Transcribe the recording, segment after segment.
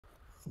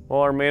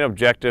Well, our main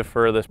objective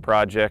for this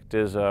project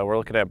is we're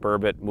looking at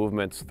burbot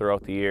movements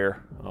throughout the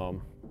year.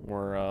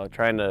 We're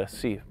trying to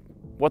see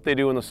what they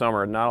do in the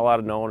summer. Not a lot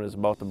of known is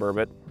about the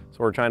burbot. So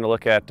we're trying to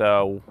look at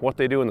what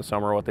they do in the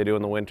summer, what they do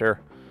in the winter,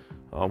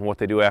 what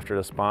they do after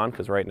the spawn,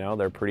 because right now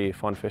they're pretty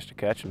fun fish to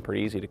catch and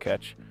pretty easy to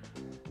catch.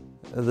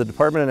 The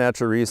Department of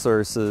Natural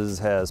Resources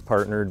has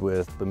partnered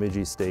with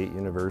Bemidji State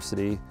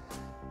University.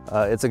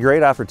 It's a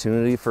great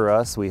opportunity for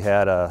us. We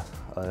had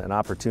an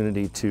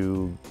opportunity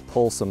to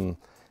pull some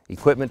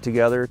equipment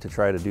together to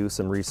try to do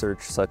some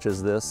research such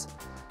as this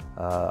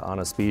on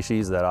a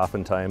species that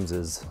oftentimes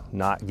is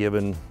not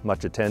given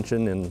much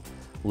attention in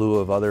lieu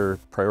of other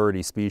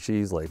priority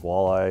species like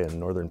walleye and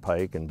northern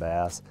pike and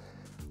bass.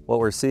 What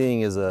we're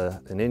seeing is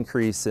an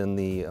increase in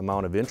the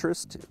amount of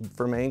interest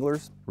from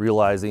anglers,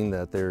 realizing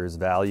that there's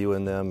value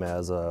in them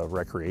as a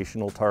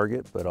recreational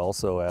target, but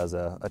also as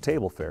a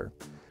table fare.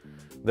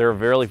 They're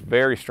very,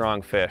 very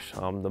strong fish.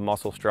 The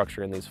muscle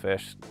structure in these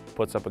fish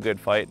puts up a good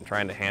fight, and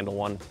trying to handle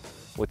one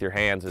with your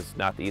hands is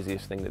not the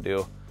easiest thing to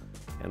do,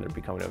 and they're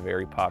becoming a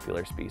very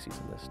popular species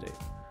in this state.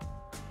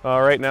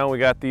 Right now we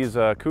got these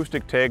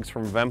acoustic tags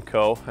from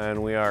Vemco,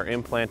 and we are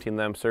implanting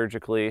them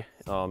surgically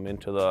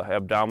into the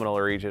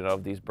abdominal region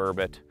of these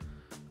burbot.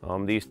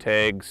 These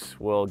tags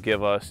will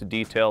give us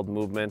detailed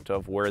movement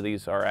of where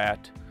these are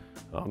at,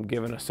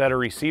 given a set of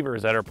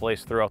receivers that are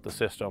placed throughout the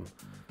system.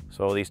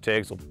 So these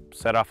tags will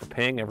set off a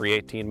ping every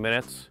 18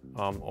 minutes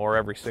or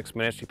every 6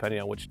 minutes, depending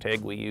on which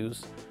tag we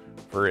use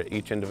for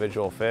each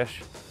individual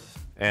fish.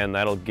 And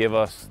that'll give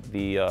us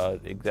the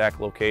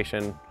exact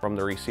location from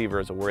the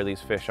receivers of where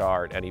these fish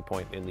are at any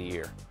point in the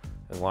year.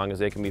 As long as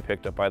they can be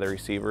picked up by the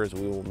receivers,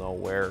 we will know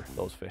where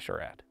those fish are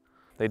at.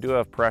 They do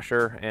have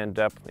pressure and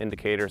depth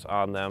indicators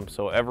on them,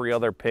 so every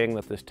other ping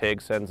that this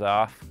tag sends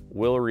off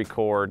will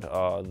record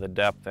the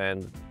depth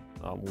and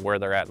where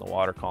they're at in the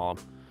water column.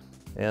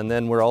 And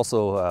then we're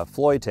also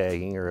floy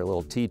tagging, or a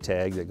little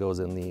T-tag that goes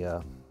in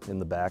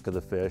the back of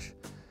the fish.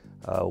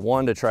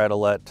 One, to try to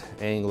let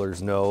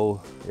anglers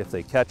know if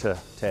they catch a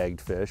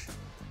tagged fish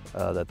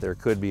that there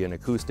could be an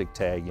acoustic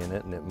tag in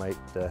it, and it might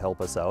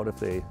help us out if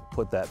they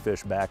put that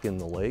fish back in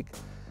the lake.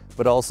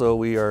 But also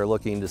we are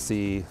looking to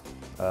see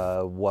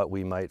what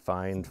we might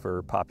find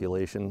for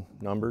population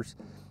numbers,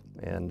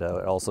 and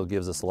it also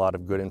gives us a lot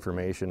of good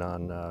information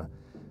on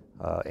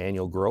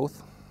annual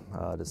growth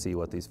to see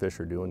what these fish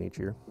are doing each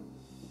year.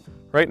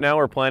 Right now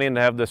we're planning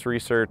to have this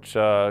research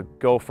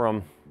go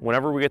from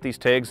whenever we get these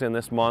tags in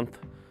this month,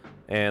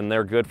 and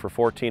they're good for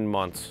 14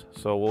 months.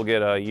 So we'll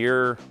get a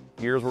year's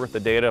worth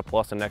of data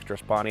plus an extra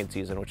spawning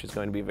season, which is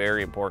going to be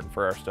very important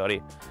for our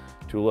study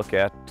to look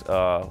at,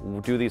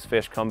 do these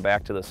fish come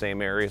back to the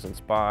same areas and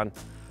spawn,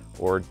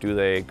 or do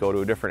they go to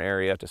a different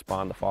area to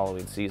spawn the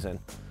following season?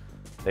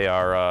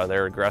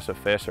 They're aggressive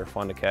fish, they're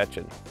fun to catch,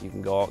 and you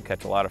can go out and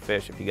catch a lot of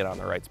fish if you get on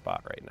the right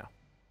spot right now.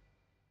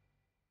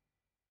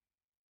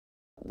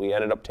 We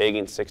ended up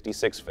tagging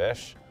 66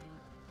 fish.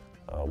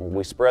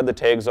 We spread the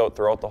tags out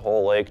throughout the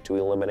whole lake to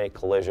eliminate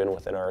collision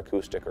within our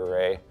acoustic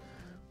array.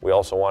 We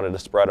also wanted to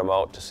spread them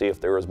out to see if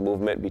there was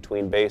movement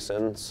between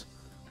basins.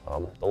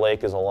 The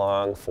lake is a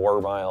long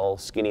 4-mile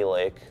skinny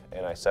lake,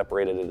 and I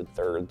separated it in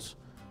thirds,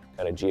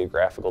 kind of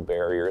geographical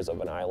barriers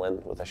of an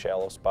island with a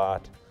shallow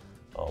spot,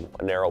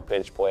 a narrow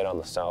pinch point on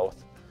the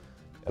south.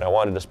 And I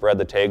wanted to spread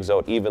the tags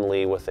out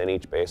evenly within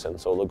each basin.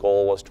 So the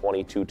goal was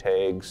 22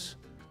 tags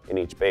in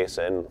each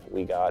basin.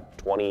 We got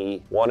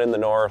 21 in the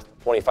north,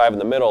 25 in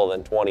the middle,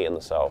 then 20 in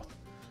the south.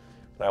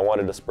 And I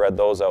wanted to spread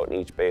those out in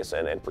each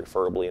basin, and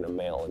preferably in a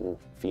male and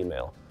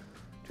female,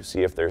 to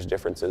see if there's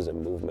differences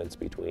in movements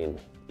between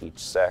each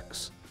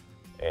sex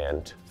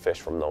and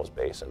fish from those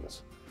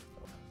basins.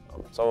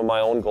 Some of my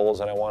own goals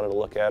that I wanted to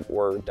look at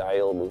were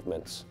diel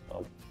movements.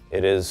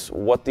 It is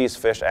what these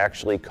fish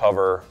actually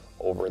cover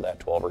over that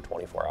 12 or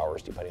 24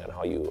 hours, depending on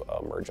how you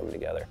merge them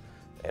together.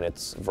 And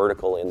it's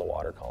vertical in the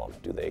water column.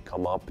 Do they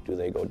come up? Do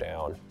they go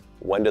down?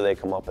 When do they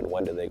come up and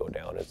when do they go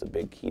down is the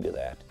big key to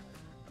that.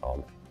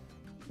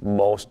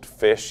 Most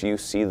fish, you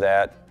see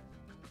that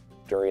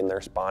during their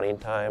spawning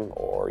time,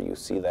 or you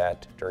see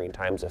that during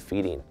times of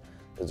feeding,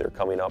 because they're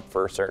coming up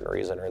for a certain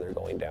reason or they're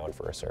going down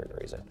for a certain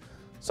reason.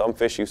 Some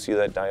fish you see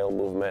that diel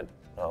movement,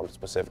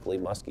 specifically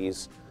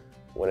muskies,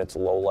 when it's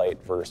low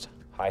light versus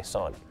high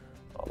sun.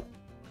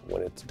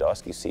 When it's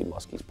dusk, you see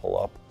muskies pull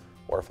up.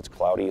 Or if it's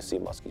cloudy, you see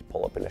muskies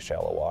pull up into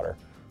shallow water.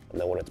 And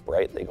then when it's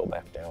bright, they go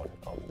back down.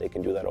 They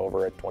can do that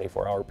over a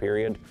 24-hour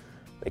period.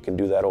 They can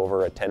do that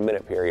over a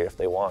 10-minute period if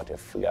they want.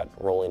 If we got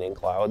rolling in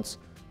clouds,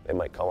 they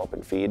might come up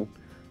and feed.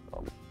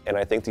 And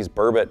I think these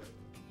burbot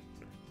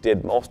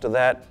did most of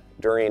that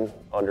during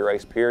under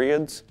ice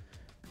periods.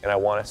 And I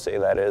want to say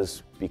that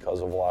is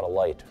because of a lot of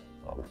light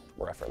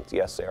reference.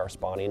 Yes, they are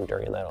spawning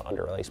during that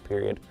under ice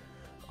period,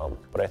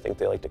 but I think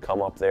they like to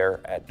come up there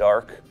at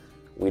dark.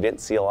 We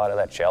didn't see a lot of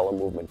that shallow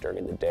movement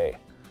during the day.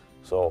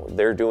 So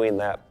they're doing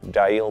that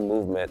diel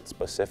movement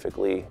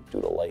specifically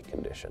due to light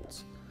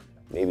conditions.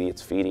 Maybe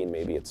it's feeding,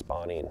 maybe it's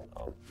spawning,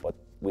 but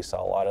we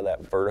saw a lot of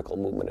that vertical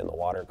movement in the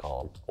water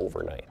column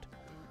overnight.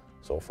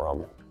 So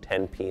from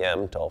 10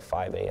 p.m. till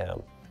 5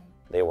 a.m.,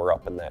 they were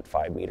up in that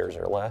 5 meters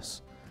or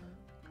less.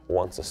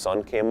 Once the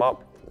sun came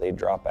up, they'd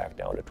drop back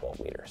down to 12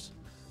 meters.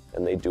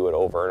 And they'd do it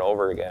over and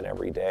over again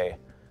every day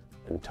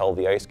until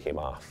the ice came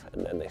off,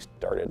 and then they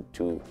started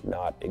to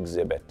not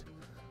exhibit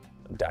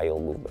diel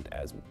movement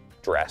as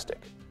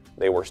drastic.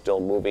 They were still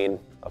moving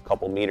a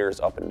couple meters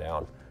up and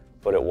down,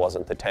 but it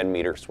wasn't the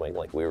 10-meter swing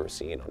like we were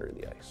seeing under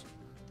the ice.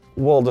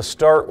 Well, to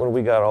start, when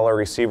we got all our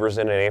receivers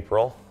in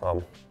April,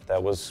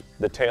 that was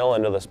the tail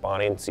end of the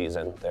spawning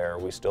season there.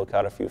 We still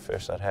caught a few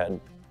fish that had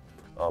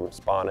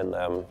spawn in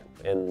them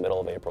in the middle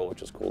of April,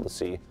 which is cool to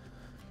see.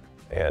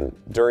 And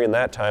during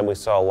that time, we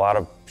saw a lot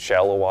of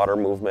shallow water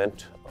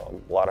movement.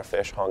 A lot of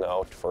fish hung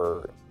out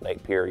for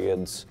night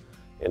periods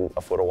in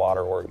a foot of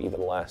water or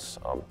even less.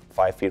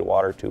 5 feet of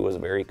water too was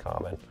very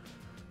common.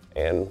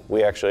 And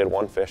we actually had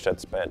one fish that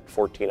spent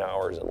 14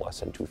 hours in less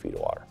than 2 feet of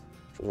water,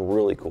 which was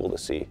really cool to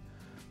see.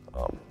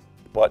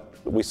 But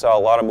we saw a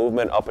lot of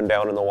movement up and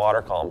down in the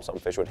water column. Some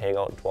fish would hang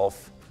out in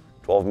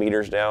 12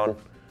 meters down,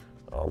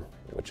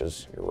 which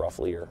is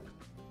roughly your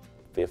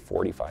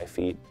 45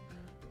 feet.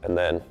 And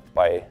then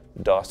by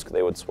dusk,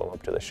 they would swim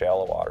up to the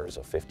shallow waters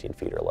of 15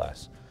 feet or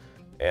less.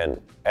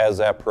 And as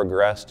that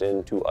progressed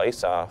into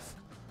ice off,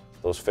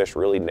 those fish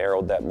really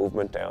narrowed that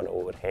movement down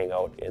and would hang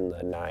out in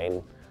the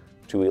 9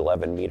 to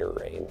 11 meter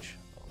range.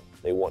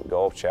 They wouldn't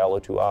go shallow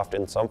too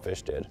often, some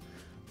fish did.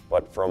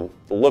 But from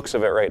the looks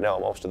of it right now,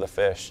 most of the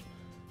fish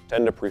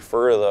tend to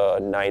prefer the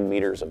 9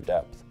 meters of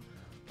depth.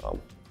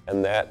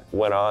 And that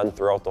went on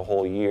throughout the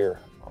whole year.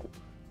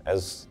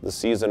 As the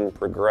season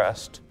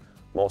progressed,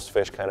 most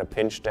fish kind of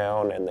pinch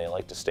down and they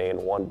like to stay in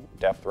one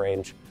depth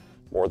range.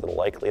 More than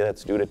likely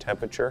that's due to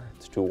temperature.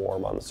 It's too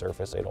warm on the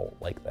surface, they don't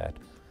like that.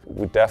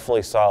 We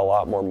definitely saw a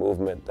lot more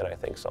movement than I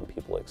think some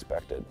people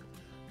expected.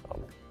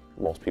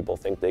 Most people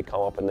think they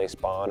come up and they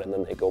spawn and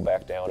then they go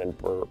back down and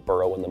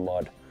burrow in the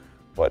mud.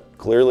 But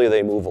clearly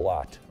they move a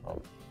lot.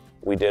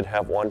 We did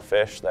have one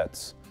fish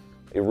that's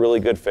a really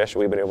good fish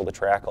we've been able to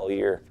track all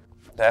year.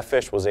 That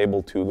fish was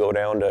able to go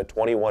down to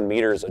 21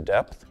 meters of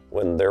depth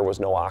when there was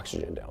no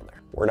oxygen down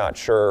there. We're not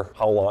sure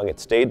how long it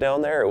stayed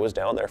down there. It was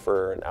down there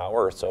for an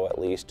hour or so at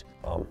least.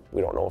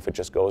 We don't know if it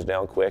just goes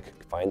down quick,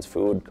 finds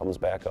food, comes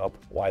back up.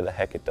 Why the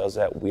heck it does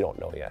that, we don't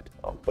know yet.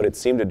 But it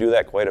seemed to do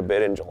that quite a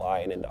bit in July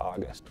and into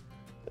August.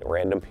 At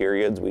random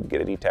periods, we'd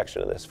get a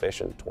detection of this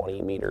fish in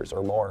 20 meters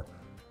or more.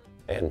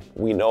 And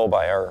we know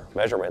by our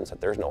measurements that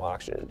there's no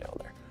oxygen down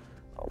there.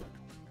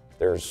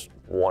 There's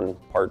 1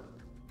 part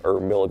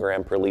or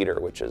milligram per liter,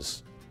 which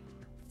is,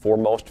 for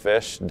most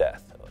fish,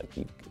 death.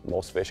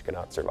 Most fish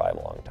cannot survive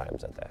long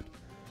times at that.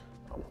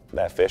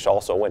 That fish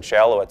also went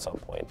shallow at some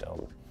point.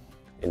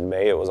 In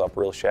May, it was up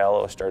real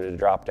shallow, started to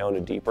drop down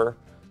to deeper,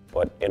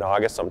 but in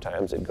August,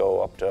 sometimes it'd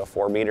go up to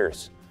 4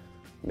 meters.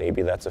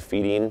 Maybe that's a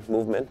feeding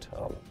movement.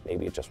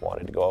 Maybe it just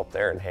wanted to go up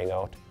there and hang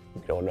out.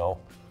 We don't know.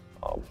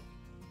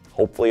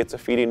 Hopefully it's a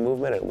feeding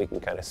movement and we can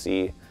kind of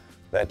see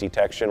that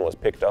detection was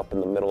picked up in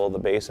the middle of the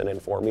basin in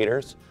 4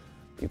 meters.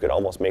 You could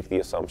almost make the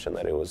assumption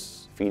that it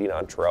was feeding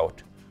on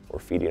trout or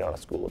feeding on a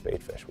school of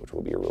baitfish, which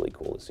would be really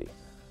cool to see.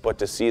 But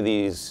to see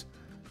these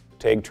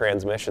tag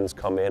transmissions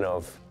come in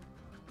of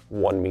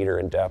 1 meter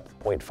in depth,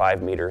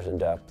 0.5 meters in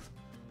depth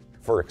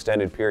for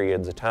extended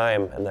periods of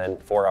time, and then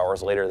 4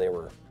 hours later they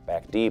were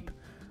back deep,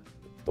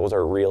 those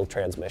are real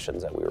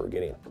transmissions that we were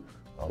getting.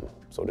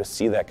 So to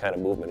see that kind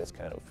of movement is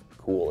kind of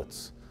cool.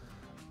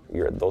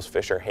 Those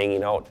fish are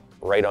hanging out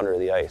right under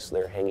the ice.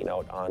 They're hanging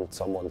out on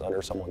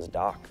under someone's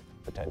dock,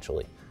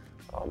 potentially.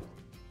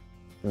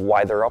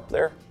 Why they're up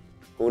there?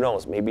 Who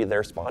knows? Maybe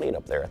they're spawning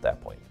up there at that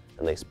point,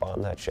 and they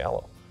spawn that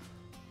shallow.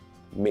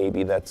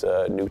 Maybe that's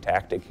a new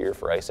tactic here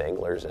for ice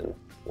anglers in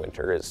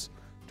winter, is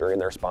during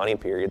their spawning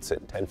period, sit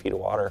in 10 feet of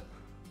water.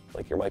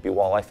 Like you might be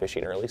walleye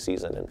fishing early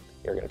season, and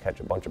you're gonna catch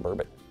a bunch of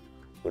burbot.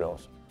 Who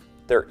knows?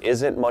 There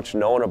isn't much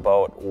known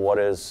about what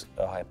is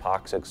a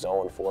hypoxic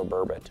zone for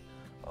burbot.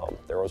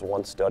 There was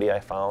one study I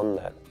found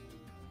that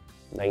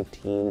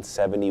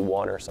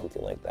 1971 or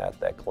something like that,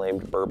 that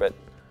claimed burbot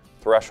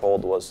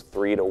threshold was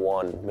 3 to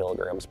 1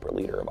 milligrams per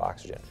liter of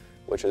oxygen,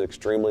 which is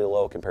extremely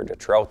low compared to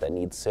trout that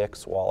need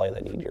 6, walleye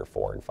that need your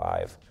 4 and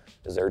 5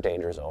 is their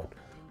danger zone.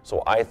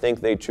 So I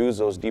think they choose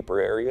those deeper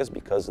areas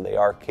because they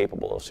are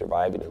capable of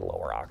surviving in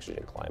lower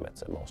oxygen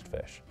climates than most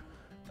fish.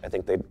 I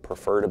think they'd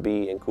prefer to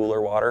be in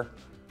cooler water,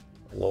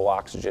 low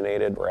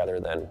oxygenated,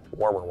 rather than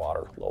warmer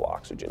water, low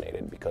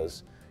oxygenated,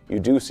 because you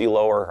do see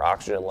lower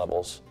oxygen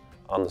levels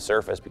on the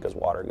surface because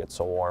water gets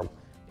so warm.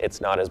 It's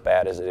not as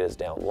bad as it is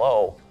down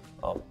low,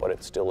 but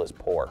it still is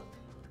poor.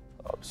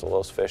 So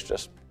those fish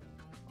just,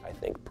 I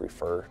think,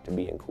 prefer to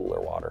be in cooler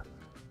water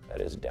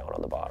that is down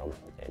on the bottom.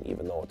 And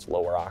even though it's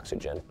lower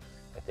oxygen,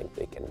 I think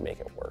they can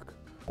make it work.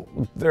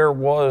 There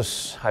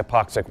was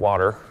hypoxic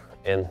water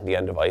in the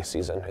end of ice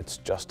season. It's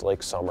just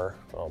like summer.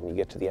 You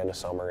get to the end of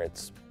summer,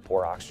 it's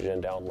poor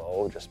oxygen down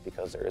low just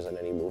because there isn't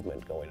any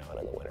movement going on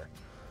in the winter.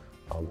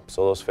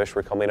 So those fish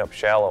were coming up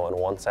shallow, and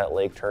once that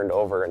lake turned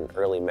over in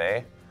early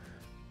May,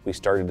 we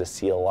started to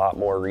see a lot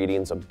more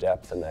readings of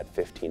depth in that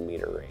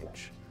 15-meter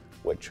range,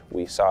 which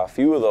we saw a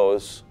few of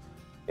those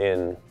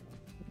in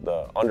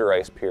the under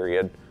ice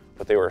period,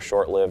 but they were a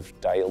short-lived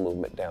diel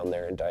movement down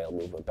there and diel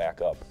movement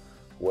back up,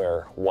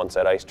 where once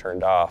that ice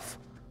turned off,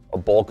 a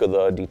bulk of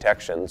the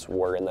detections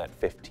were in that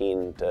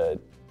 15 to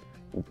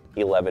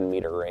 11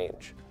 meter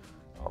range.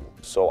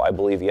 So I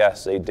believe,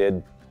 yes, they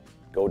did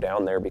go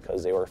down there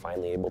because they were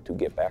finally able to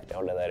get back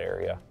down to that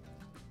area,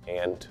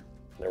 and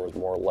there was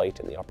more light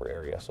in the upper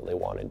area, so they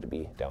wanted to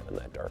be down in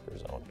that darker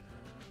zone.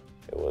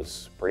 It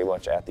was pretty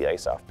much at the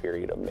ice-off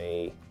period of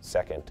May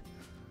 2nd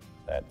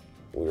that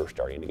we were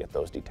starting to get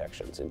those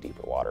detections in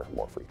deeper water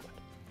more frequent.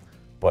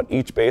 But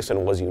each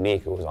basin was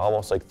unique. It was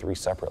almost like 3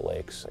 separate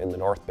lakes. In the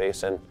North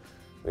Basin,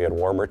 we had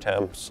warmer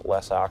temps,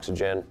 less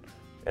oxygen,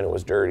 and it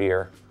was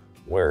dirtier,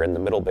 where in the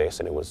Middle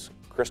Basin, it was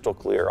crystal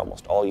clear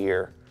almost all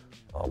year.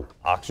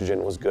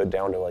 Oxygen was good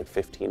down to like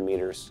 15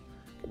 meters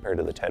compared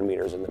to the 10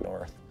 meters in the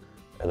north.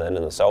 And then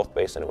in the South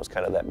Basin, it was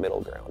kind of that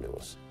middle ground. It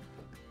was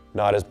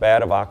not as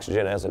bad of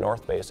oxygen as the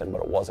North Basin,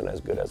 but it wasn't as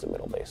good as the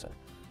Middle Basin.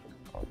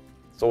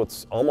 So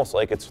it's almost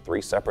like it's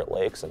 3 separate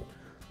lakes, and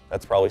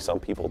that's probably some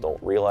people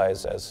don't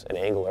realize as an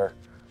angler.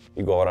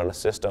 You go out on a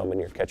system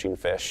and you're catching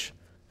fish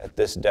at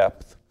this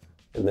depth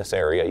in this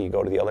area, you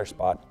go to the other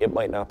spot, it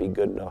might not be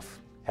good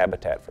enough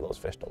habitat for those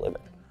fish to live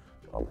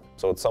in.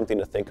 So it's something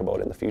to think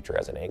about in the future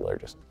as an angler.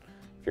 Just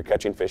if you're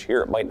catching fish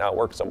here, it might not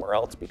work somewhere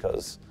else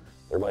because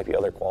there might be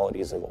other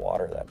qualities in the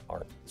water that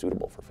aren't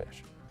suitable for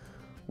fish.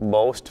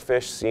 Most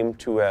fish seem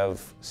to have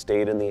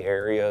stayed in the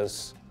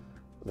areas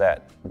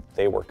that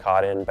they were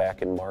caught in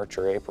back in March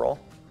or April.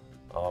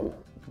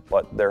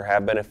 But there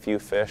have been a few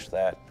fish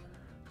that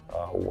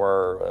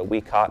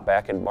we caught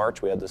back in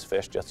March. We had this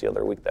fish just the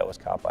other week that was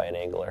caught by an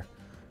angler.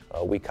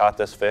 We caught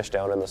this fish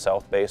down in the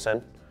South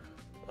Basin,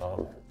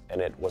 and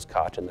it was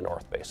caught in the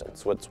North Basin.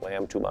 So it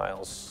swam 2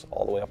 miles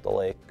all the way up the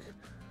lake,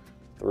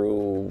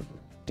 through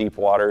deep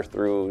water,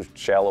 through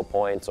shallow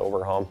points,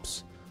 over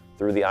humps,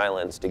 through the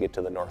islands to get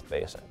to the North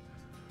Basin.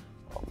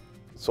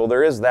 So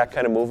there is that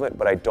kind of movement,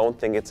 but I don't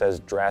think it's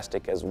as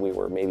drastic as we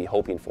were maybe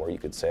hoping for, you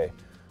could say.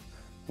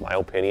 My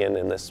opinion,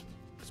 in this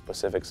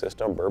specific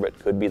system, Burbot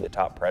could be the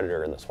top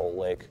predator in this whole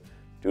lake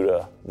due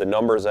to the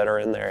numbers that are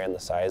in there and the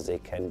size they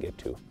can get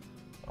to.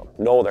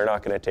 No, they're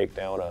not going to take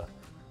down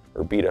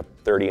or beat a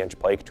 30-inch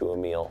pike to a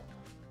meal.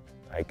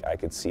 I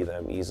could see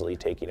them easily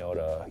taking out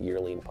a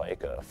yearling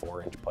pike, a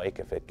 4-inch pike,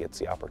 if it gets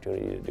the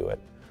opportunity to do it.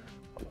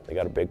 They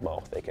got a big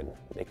mouth. They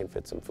can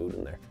fit some food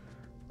in there.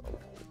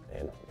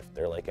 And if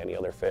they're like any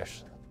other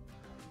fish,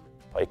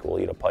 pike will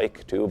eat a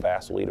pike too,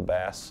 bass will eat a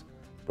bass.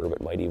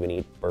 Burbot might even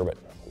eat burbot,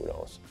 who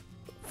knows.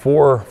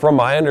 From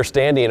my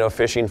understanding of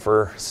fishing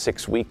for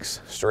 6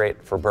 weeks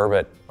straight for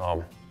burbot,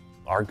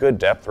 our good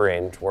depth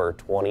range were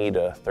 20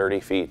 to 30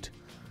 feet.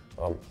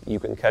 You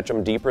can catch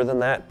them deeper than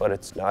that, but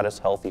it's not as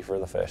healthy for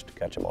the fish to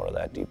catch them out of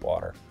that deep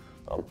water.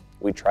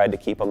 We tried to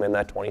keep them in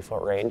that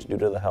 20-foot range due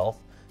to the health,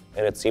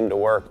 and it seemed to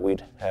work.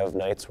 We'd have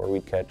nights where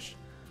we'd catch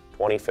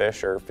 20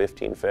 fish or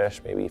 15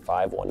 fish, maybe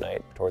 5 one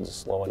night towards the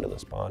slow end of the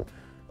spawn.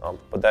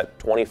 But that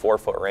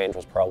 24-foot range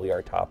was probably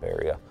our top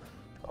area.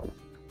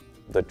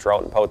 The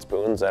trout and pout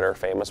spoons that are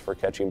famous for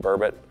catching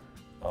burbot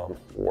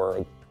were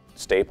a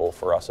staple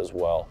for us as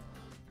well.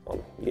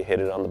 You hit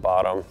it on the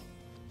bottom,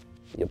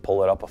 you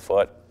pull it up a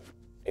foot.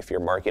 If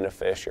you're marking a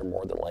fish, you're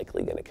more than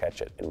likely going to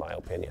catch it, in my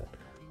opinion.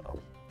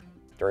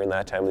 During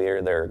that time of the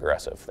year, they're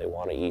aggressive. They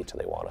want to eat,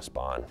 they want to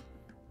spawn,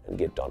 and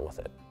get done with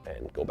it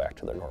and go back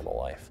to their normal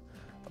life.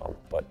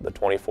 But the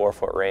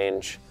 24-foot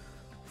range,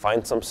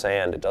 find some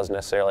sand. It doesn't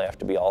necessarily have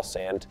to be all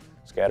sand.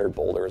 Scattered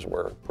boulders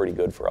were pretty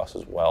good for us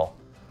as well.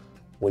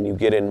 When you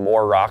get in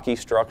more rocky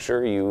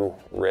structure, you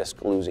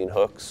risk losing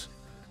hooks.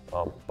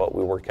 But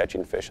we were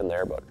catching fish in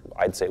there, but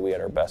I'd say we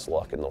had our best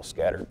luck in those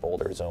scattered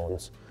boulder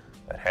zones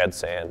that had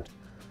sand.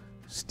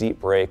 Steep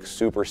break,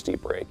 super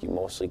steep break. You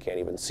mostly can't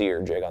even see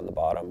your jig on the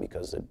bottom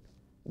because the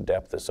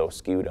depth is so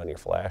skewed on your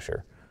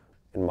flasher.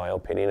 In my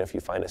opinion, if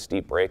you find a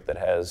steep break that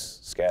has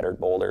scattered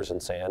boulders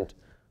and sand,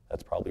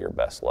 that's probably your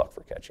best luck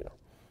for catching them.